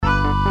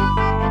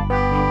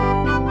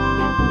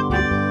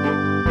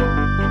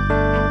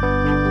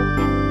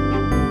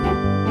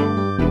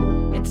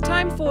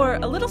for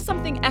A Little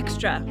Something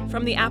Extra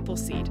from the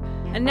Appleseed.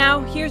 And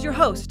now, here's your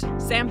host,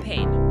 Sam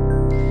Payne.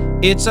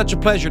 It's such a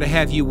pleasure to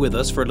have you with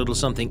us for a little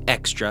something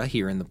extra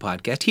here in the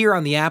podcast. Here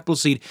on the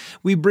Appleseed,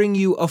 we bring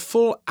you a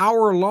full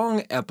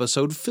hour-long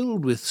episode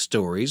filled with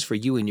stories for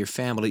you and your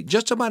family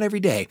just about every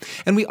day.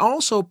 And we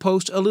also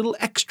post a little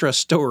extra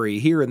story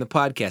here in the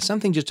podcast,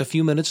 something just a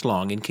few minutes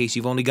long in case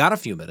you've only got a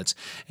few minutes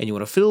and you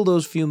want to fill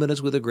those few minutes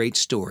with a great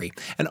story.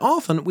 And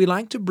often we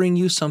like to bring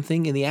you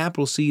something in the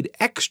Appleseed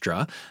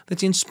Extra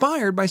that's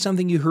inspired by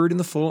something you heard in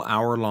the full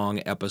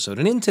hour-long episode.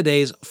 And in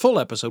today's full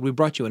episode, we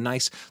brought you a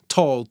nice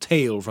tall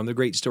tale from the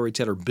great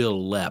storyteller Bil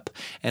Lepp,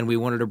 and we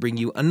wanted to bring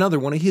you another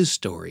one of his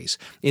stories.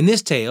 In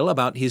this tale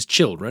about his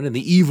children and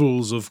the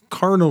evils of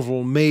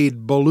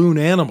carnival-made balloon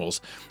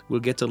animals, we'll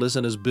get to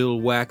listen as Bill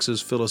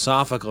waxes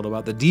philosophical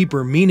about the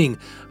deeper meaning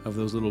of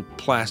those little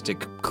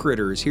plastic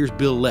critters. Here's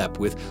Bil Lepp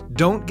with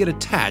Don't Get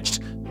Attached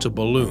to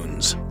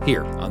Balloons,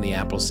 here on the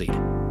Appleseed.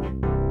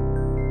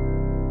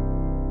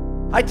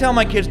 I tell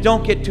my kids,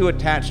 don't get too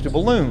attached to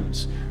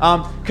balloons,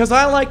 because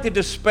I like to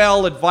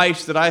dispel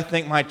advice that I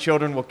think my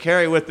children will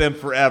carry with them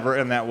forever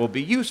and that will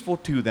be useful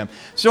to them.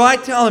 So I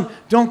tell them,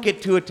 don't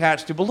get too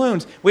attached to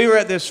balloons. We were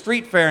at this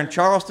street fair in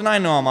Charleston. I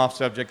know I'm off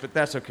subject, but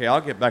that's okay. I'll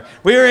get back.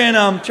 We were in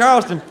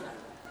Charleston,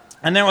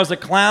 and there was a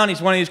clown.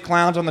 He's one of these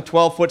clowns on the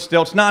 12-foot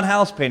stilts, not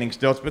house painting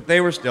stilts, but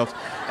they were stilts.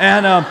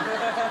 And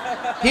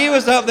he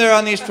was up there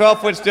on these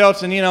 12-foot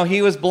stilts, and,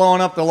 he was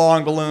blowing up the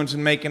long balloons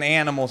and making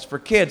animals for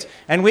kids.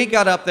 And we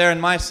got up there,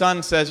 and my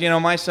son says,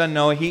 my son,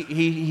 no,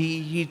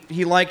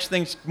 he likes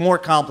things more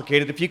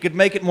complicated. If you could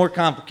make it more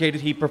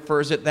complicated, he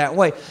prefers it that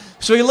way.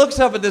 So he looks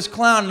up at this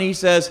clown, and he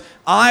says,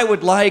 I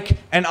would like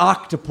an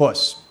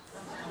octopus.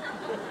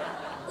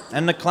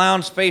 And the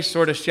clown's face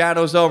sort of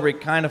shadows over. He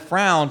kind of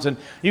frowns, and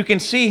you can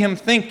see him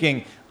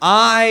thinking,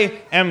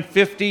 I am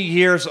 50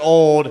 years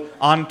old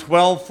on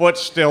 12-foot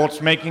stilts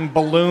making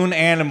balloon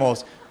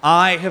animals.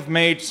 I have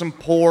made some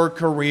poor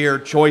career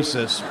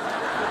choices.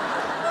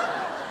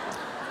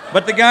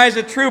 But the guy's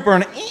a trooper,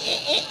 and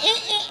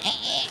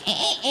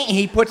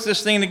he puts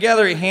this thing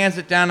together. He hands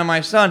it down to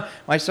my son.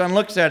 My son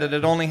looks at it.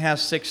 It only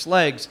has 6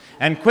 legs.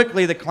 And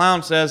quickly the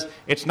clown says,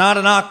 it's not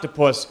an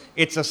octopus,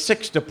 it's a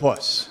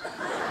sixtopus.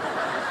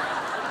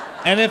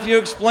 And if you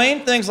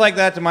explain things like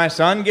that to my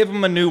son, give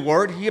him a new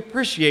word, he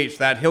appreciates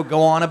that. He'll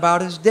go on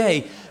about his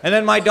day. And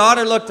then my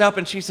daughter looked up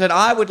and she said,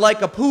 I would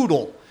like a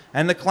poodle.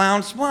 And the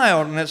clown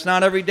smiled, and it's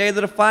not every day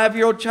that a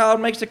 5-year-old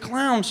child makes a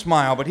clown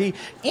smile, but he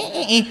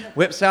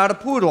whips out a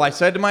poodle. I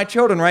said to my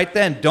children right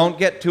then, don't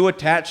get too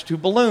attached to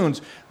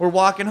balloons. We're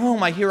walking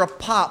home, I hear a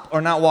pop,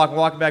 or not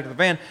walking back to the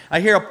van,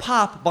 I hear a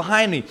pop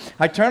behind me.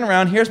 I turn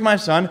around, here's my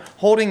son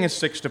holding his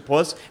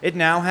sixtopus. It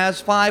now has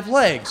 5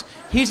 legs.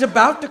 He's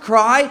about to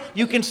cry.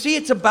 You can see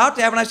it's about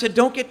to happen. I said,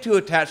 don't get too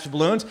attached to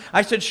balloons.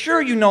 I said,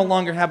 sure, you no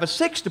longer have a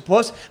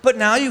sixtopus, but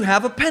now you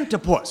have a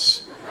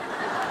pentapus.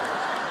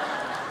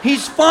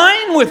 He's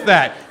fine with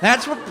that.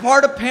 That's what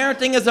part of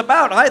parenting is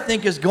about, I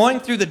think, is going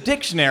through the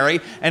dictionary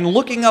and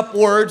looking up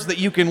words that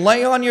you can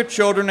lay on your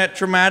children at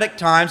traumatic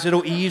times.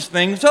 It'll ease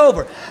things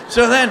over.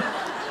 So then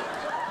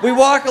we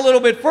walk a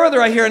little bit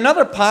further. I hear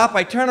another pop.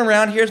 I turn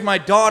around. Here's my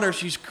daughter.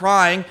 She's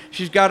crying.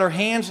 She's got her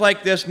hands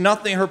like this.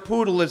 Nothing. Her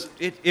poodle is,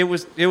 it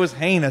was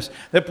heinous.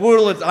 The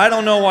poodle is, I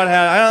don't know what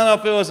happened. I don't know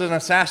if it was an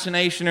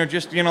assassination or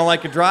just,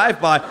 like a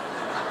drive-by.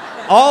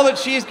 All that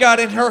she's got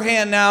in her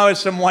hand now is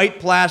some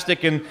white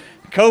plastic and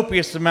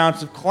copious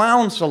amounts of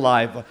clown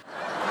saliva.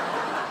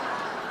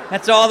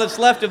 That's all that's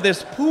left of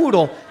this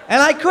poodle.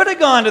 And I could have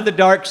gone to the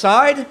dark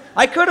side.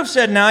 I could have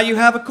said, now you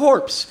have a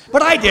corpse.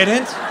 But I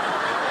didn't.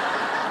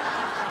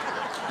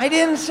 I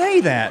didn't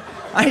say that.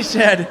 I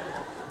said,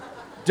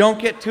 don't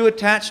get too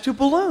attached to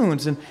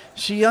balloons. And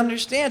she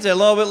understands it. A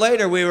little bit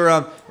later,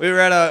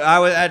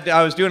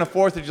 I was doing a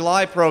 4th of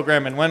July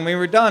program, and when we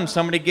were done,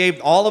 somebody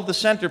gave all of the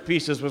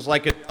centerpieces was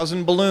like a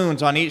dozen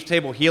balloons on each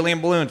table,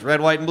 helium balloons,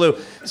 red, white, and blue.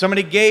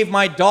 Somebody gave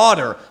my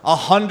daughter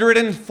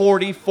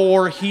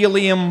 144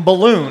 helium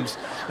balloons.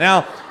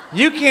 Now,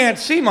 you can't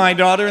see my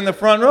daughter in the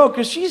front row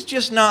because she's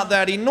just not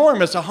that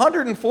enormous.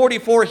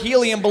 144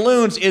 helium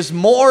balloons is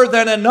more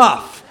than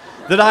enough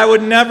that I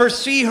would never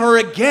see her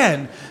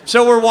again.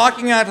 So we're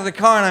walking out to the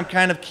car, and I'm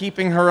kind of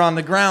keeping her on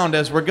the ground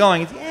as we're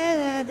going.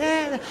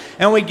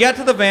 And we get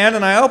to the van,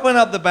 and I open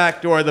up the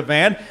back door of the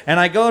van, and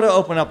I go to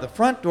open up the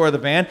front door of the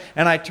van,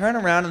 and I turn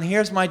around, and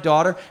here's my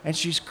daughter, and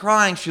she's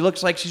crying. She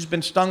looks like she's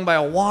been stung by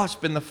a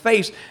wasp in the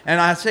face.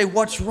 And I say,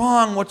 what's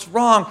wrong? What's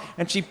wrong?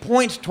 And she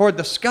points toward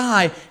the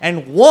sky,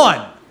 and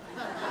one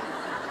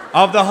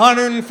of the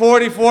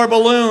 144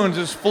 balloons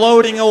is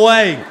floating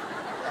away.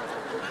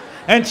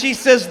 And she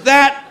says,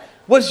 that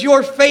was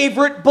your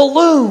favorite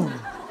balloon.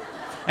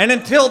 And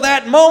until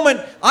that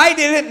moment, I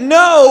didn't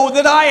know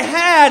that I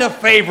had a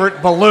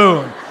favorite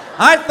balloon.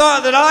 I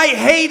thought that I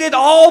hated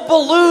all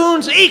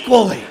balloons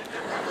equally.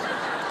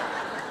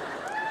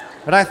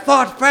 But I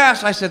thought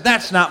fast. I said,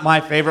 that's not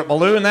my favorite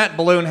balloon. That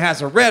balloon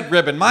has a red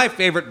ribbon. My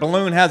favorite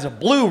balloon has a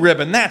blue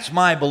ribbon. That's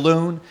my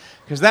balloon.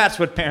 Because that's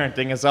what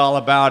parenting is all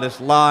about, is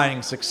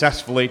lying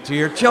successfully to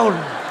your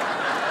children.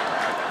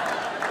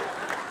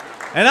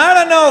 And I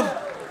don't know if,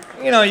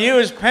 you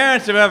as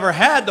parents have ever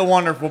had the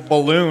wonderful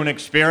balloon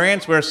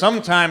experience where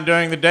sometime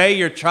during the day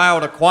your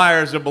child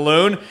acquires a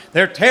balloon.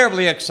 They're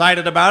terribly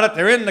excited about it.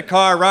 They're in the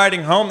car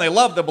riding home. They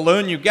love the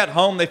balloon. You get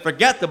home, they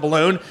forget the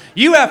balloon.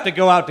 You have to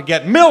go out to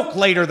get milk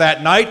later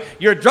that night.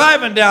 You're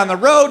driving down the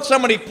road.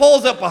 Somebody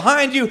pulls up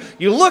behind you.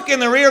 You look in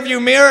the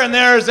rearview mirror and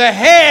there's a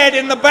head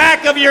in the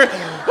back of your...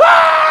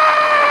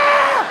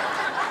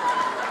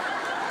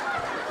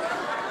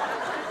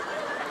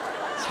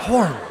 It's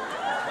horrible.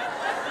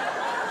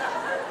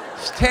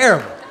 It's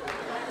terrible.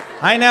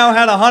 I now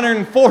had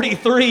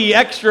 143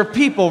 extra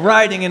people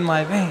riding in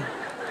my van.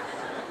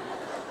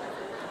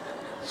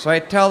 So I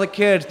tell the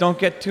kids, don't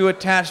get too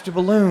attached to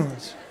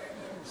balloons.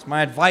 It's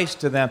my advice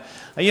to them.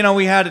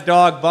 We had a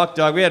dog, Buck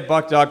Dog. We had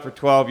Buck Dog for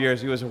 12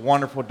 years. He was a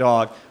wonderful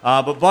dog.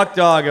 But Buck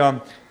Dog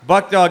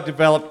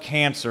developed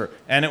cancer,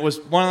 and it was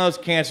one of those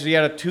cancers. He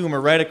had a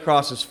tumor right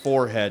across his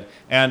forehead,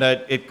 and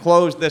it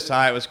closed this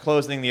eye. It was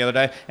closing the other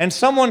day, and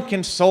someone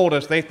consoled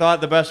us. They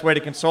thought the best way to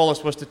console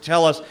us was to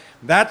tell us,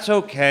 that's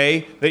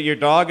okay that your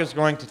dog is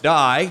going to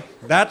die.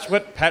 That's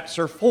what pets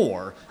are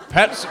for.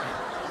 Pets,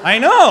 I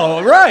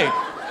know, right.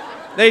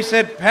 They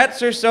said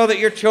pets are so that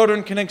your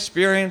children can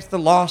experience the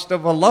loss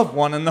of a loved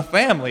one in the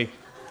family.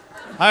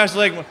 I was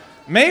like,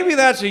 maybe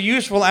that's a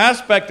useful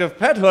aspect of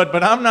pethood,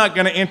 but I'm not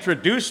going to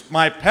introduce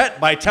my pet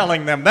by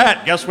telling them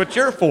that. Guess what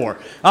you're for?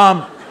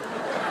 And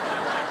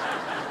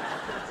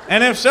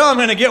if so, I'm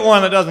going to get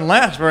one that doesn't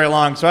last very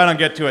long so I don't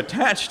get too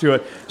attached to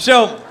it.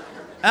 So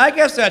I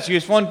guess that's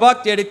useful. And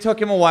Buck did. It took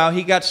him a while.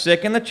 He got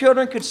sick, and the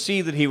children could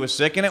see that he was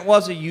sick, and it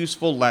was a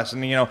useful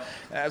lesson,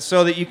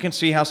 so that you can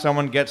see how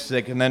someone gets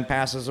sick and then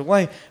passes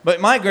away. But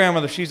my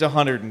grandmother, she's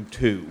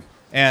 102.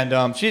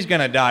 And she's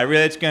going to die.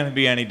 Really, it's going to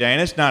be any day,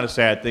 and it's not a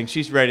sad thing.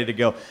 She's ready to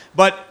go.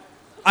 But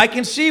I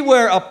can see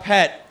where a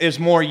pet is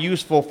more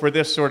useful for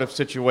this sort of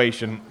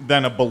situation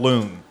than a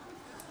balloon.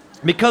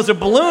 Because a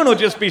balloon will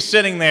just be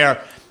sitting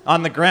there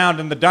on the ground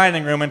in the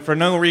dining room and for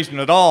no reason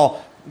at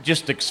all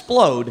just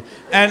explode.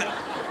 And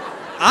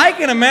I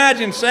can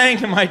imagine saying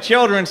to my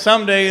children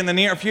someday in the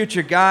near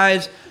future,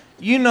 guys,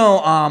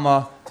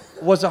 Amma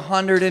was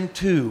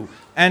 102,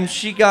 and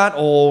she got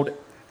old,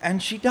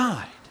 and she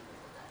died.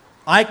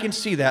 I can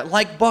see that.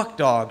 Like Buck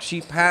Dog,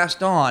 she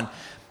passed on.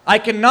 I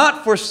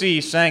cannot foresee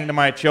saying to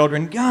my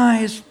children,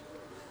 guys,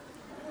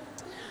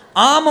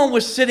 Amma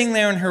was sitting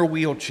there in her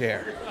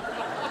wheelchair,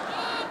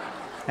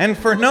 and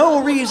for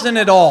no reason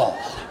at all,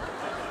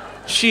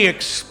 she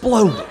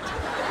exploded.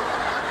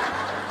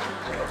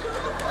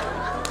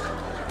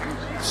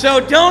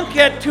 So don't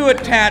get too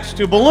attached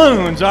to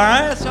balloons, all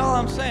right? That's all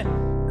I'm saying.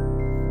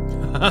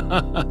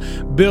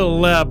 Bil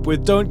Lepp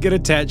with Don't Get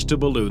Attached to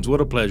Balloons. What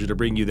a pleasure to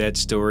bring you that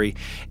story.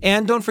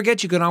 And don't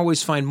forget, you can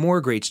always find more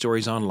great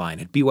stories online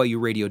at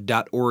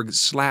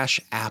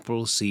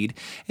byuradio.org/Appleseed.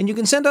 And you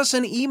can send us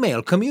an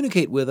email.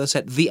 Communicate with us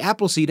at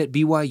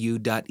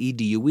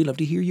theappleseed@byu.edu. We love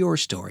to hear your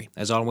story.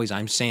 As always,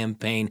 I'm Sam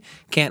Payne.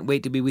 Can't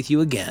wait to be with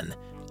you again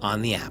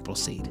on The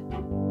Appleseed.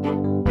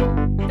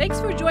 Thanks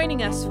for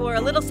joining us for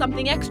a little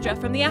something extra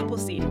from The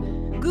Appleseed.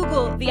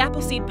 Google The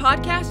Appleseed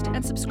Podcast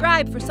and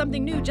subscribe for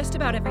something new just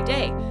about every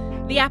day.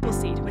 The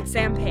Appleseed with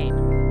Sam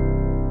Payne.